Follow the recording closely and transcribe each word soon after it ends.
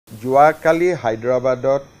যোৱাকালি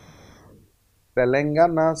হায়দৰাবাদত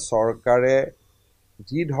তেলেংগানা চৰকাৰে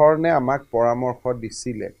যি ধৰণে আমাক পৰামৰ্শ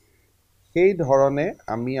দিছিলে সেই ধৰণে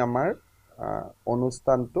আমি আমাৰ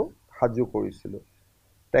অনুষ্ঠানটো সাজু কৰিছিলোঁ।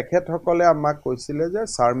 তেখেতসকলে আমাক কৈছিলে যে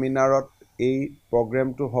চাৰমিনাৰত এই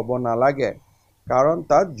প্ৰগ্ৰেমটো হ'ব নালাগে কাৰণ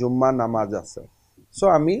তাত জুম্মা নামাজ আছে।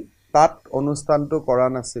 চ' আমি তাত অনুষ্ঠানটো কৰা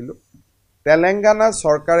নাছিলোঁ। তেলেংগানা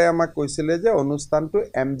চৰকাৰে আমাক কৈছিলে যে অনুষ্ঠানটো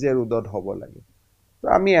MJ ৰোডত হ'ব লাগে। তো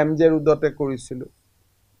আমি MJ ৰোডতে কৰিছিলোঁ।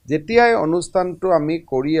 যেতিয়াই অনুষ্ঠানটো আমি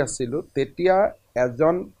কৰি আছিলোঁ তেতিয়া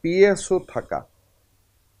এজন PSO থকা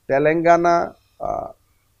তেলেংগানা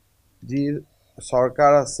যি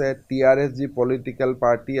চৰকাৰ আছে, TRS যি পলিটিকেল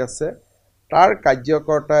পাৰ্টি আছে, তাৰ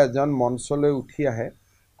কাৰ্যকৰ্তা এজন মঞ্চলৈ উঠি আহে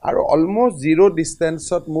আৰু অলমষ্ট জিৰ'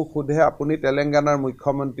 ডিষ্টেঞ্চত মোক সোধে আপুনি তেলেংগানাৰ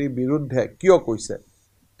মুখ্যমন্ত্ৰীৰ বিৰুদ্ধে কিয় কৈছে।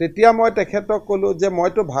 তেতিয়া মই তেখেতক ক'লোঁ যে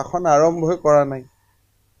মইতো ভাষণ আৰম্ভই কৰা নাই।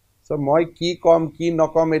 চ' মই কি ক'ম কি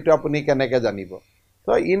নক'ম এইটো আপুনি কেনেকৈ জানিব।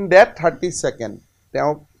 চ' ইন ডেট 30 ছেকেণ্ড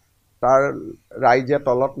তেওঁক তাৰ ৰাইজে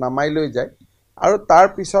তলত নামাই লৈ যায় আৰু তাৰ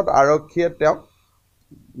পিছত আৰক্ষীয়ে তেওঁক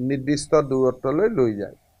নিৰ্দিষ্ট দূৰত্বলৈ লৈ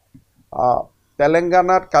যায়।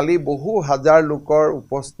 তেলেংগানাত কালি বহু হাজাৰ লোকৰ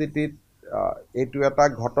উপস্থিতিত এইটো এটা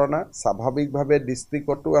ঘটনা স্বাভাৱিকভাৱে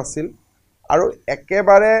দৃষ্টিকটো আছিল আৰু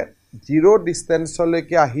একেবাৰে জিৰ'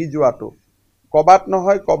 ডিষ্টেঞ্চলৈকে আহি যোৱাটো ক'ৰবাত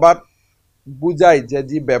নহয় ক'ৰবাত বুজায় যে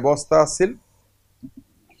যি ব্যৱস্থা আছিল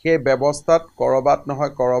সেই ব্যৱস্থাত ক'ৰবাত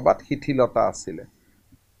নহয় ক'ৰবাত শিথিলতা আছিলে।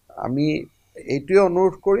 আমি এইটোৱে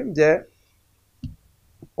অনুৰোধ কৰিম যে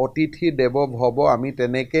অতিথি দেৱ ভৱ আমি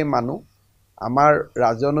তেনেকৈ মানো। আমাৰ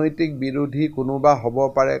ৰাজনৈতিক বিৰোধী কোনোবা হ'ব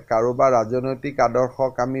পাৰে, কাৰোবাৰ ৰাজনৈতিক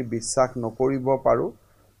আদৰ্শক আমি বিশ্বাস নকৰিব পাৰোঁ,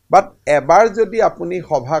 বাট এবাৰ যদি আপুনি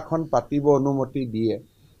সভাখন পাতিব অনুমতি দিয়ে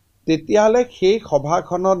তেতিয়াহ'লে সেই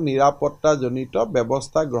সভাখনত নিৰাপত্তাজনিত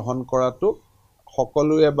ব্যৱস্থা গ্ৰহণ কৰাটো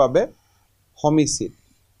সকলোৰে বাবে সমীচিত।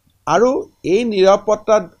 আৰু এই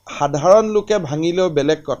নিৰাপত্তাত সাধাৰণ লোকে ভাঙিলেও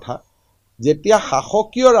বেলেগ কথা, যেতিয়া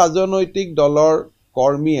শাসকীয় ৰাজনৈতিক দলৰ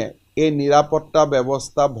কৰ্মীয়ে এই নিৰাপত্তা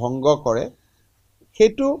ব্যৱস্থা ভংগ কৰে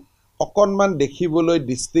সেইটো অকণমান দেখিবলৈ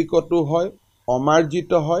দৃষ্টিকটু হয়,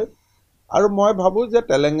 অমাৰ্জিত হয় আৰু মই ভাবোঁ যে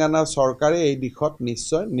তেলেংগানা চৰকাৰে এই দিশত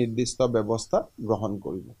নিশ্চয় নিৰ্দিষ্ট ব্যৱস্থা গ্ৰহণ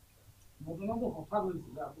কৰিব।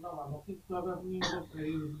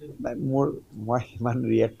 মই ইমান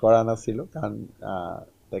ৰিয়েক্ট কৰা নাছিলোঁ কাৰণ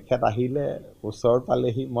তেখেত আহিলে ওচৰ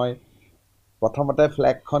পালেহি। মই প্ৰথমতে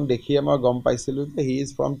ফ্লেগখন দেখিয়ে মই গম পাইছিলোঁ যে হি ইজ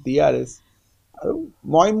ফ্ৰম TRS আৰু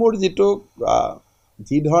মই মোৰ যিটো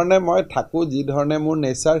যি ধৰণে মই থাকোঁ, যি ধৰণে মোৰ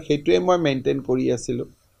নেচাৰ সেইটোৱে মই মেইনটেইন কৰি আছিলোঁ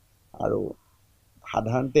আৰু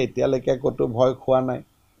সাধাৰণতে এতিয়ালৈকে ক'তো ভয় খোৱা নাই।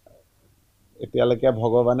 এতিয়ালৈকে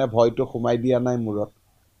ভগৱানে ভয়টো সোমাই দিয়া নাই মূৰত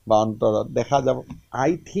বা অন্তৰত, দেখা যাব। I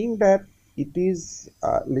think that it is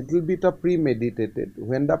a little bit of premeditated.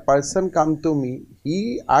 When the person come to me, he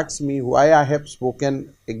asks me why I have spoken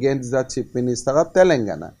against the Chief Minister of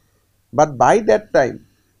Telangana. But by that time,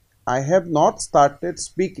 I have not started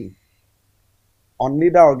speaking. Only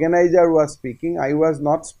the organizer was speaking. I was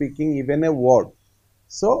not speaking even a word.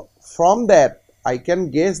 So from that, I can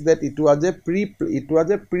guess that it was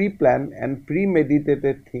a pre-planned and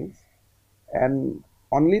premeditated things. And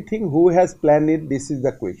only thing who has planned it, this is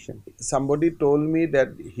the question. Somebody told me that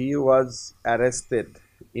he was arrested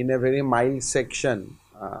in a very mild section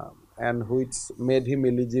and which made him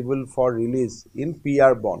eligible for release in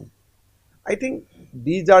PR bond. I think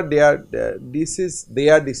this is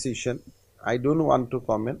their decision. I don't want to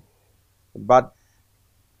comment. But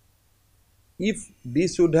if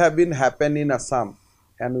this would have been happened in Assam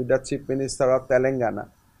and with the Chief Minister of Telangana,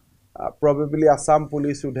 probably Assam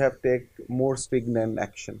police would have taken more stringent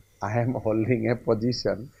action. I am holding a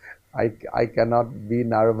position. I cannot be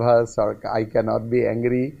nervous or I cannot be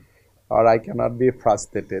angry or I cannot be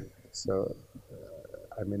frustrated. So,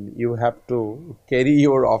 I mean, you have to carry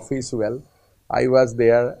your office well. I was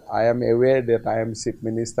there. I am aware that I am Chief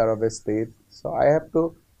Minister of a state. So, I have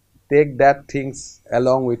to take that things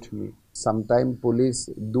along with me. Sometimes police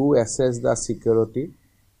do assess the security.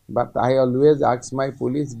 But I always ask my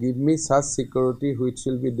police, give me such security which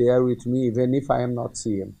will be there with me even if I am not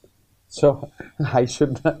CM. So I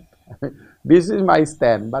should not, this is my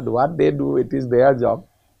stand, but what they do, it is their job.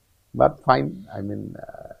 But fine, I mean,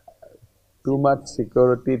 too much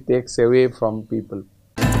security takes away from people.